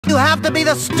You have to be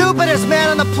the stupidest man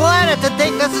on the planet to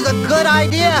think this is a good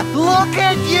idea. Look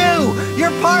at you!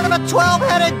 You're part of a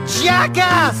 12-headed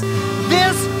jackass!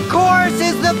 This course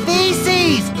is the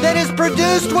feces that is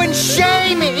produced when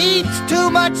shame eats too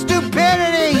much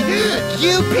stupidity!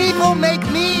 You people make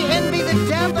me envy the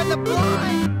deaf and the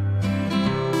blind!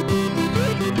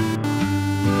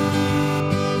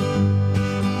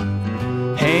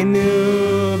 Hey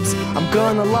noobs, I'm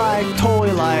gonna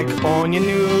totally own you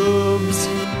noobs.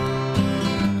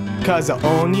 Cause I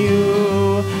own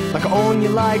you, like I own you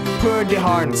pretty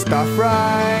hard and stuff,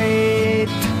 right?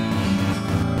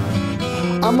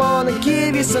 I'm gonna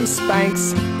give you some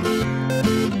spanks,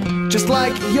 just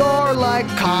like you're like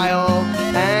Kyle,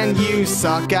 and you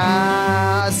suck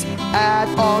ass at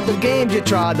all the games you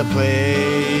try to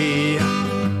play.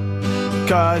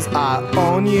 Cause I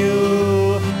own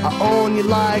you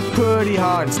pretty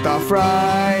hard and stuff,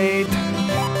 right?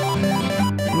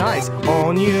 Nice,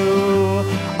 own you,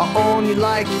 I own you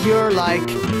like you're like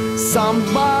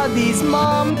somebody's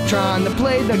mom trying to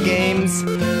play the games.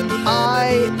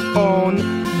 I own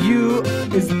you.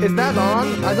 Is that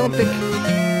on? I don't think.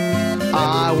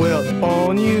 I will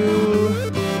own you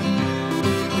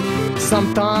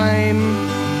sometime,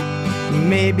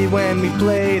 maybe when we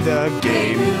play the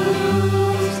game.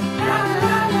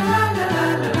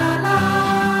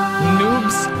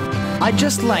 Noobs, I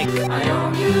just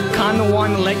kinda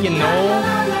wanna let you know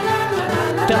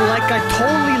that I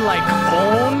totally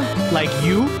own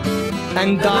you,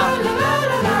 and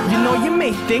you know, you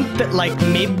may think that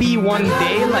maybe one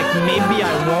day maybe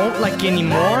I won't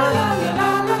anymore,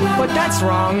 but that's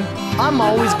wrong. I'm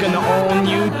always gonna own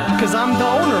you cause I'm the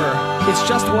owner. It's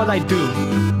just what I do.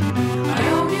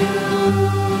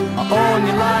 I own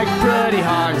you pretty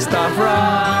hard and stuff,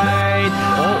 right?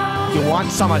 Oh, you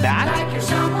want some of that?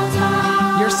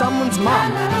 You're someone's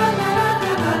mom.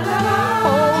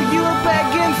 Oh, you're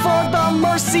begging for the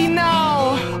mercy now.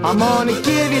 I'm gonna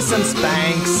give you some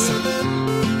spanks,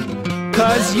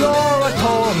 cause you're a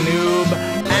total noob,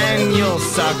 and you'll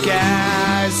suck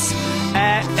ass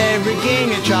at every game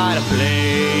you try to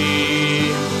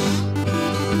play.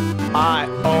 I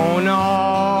own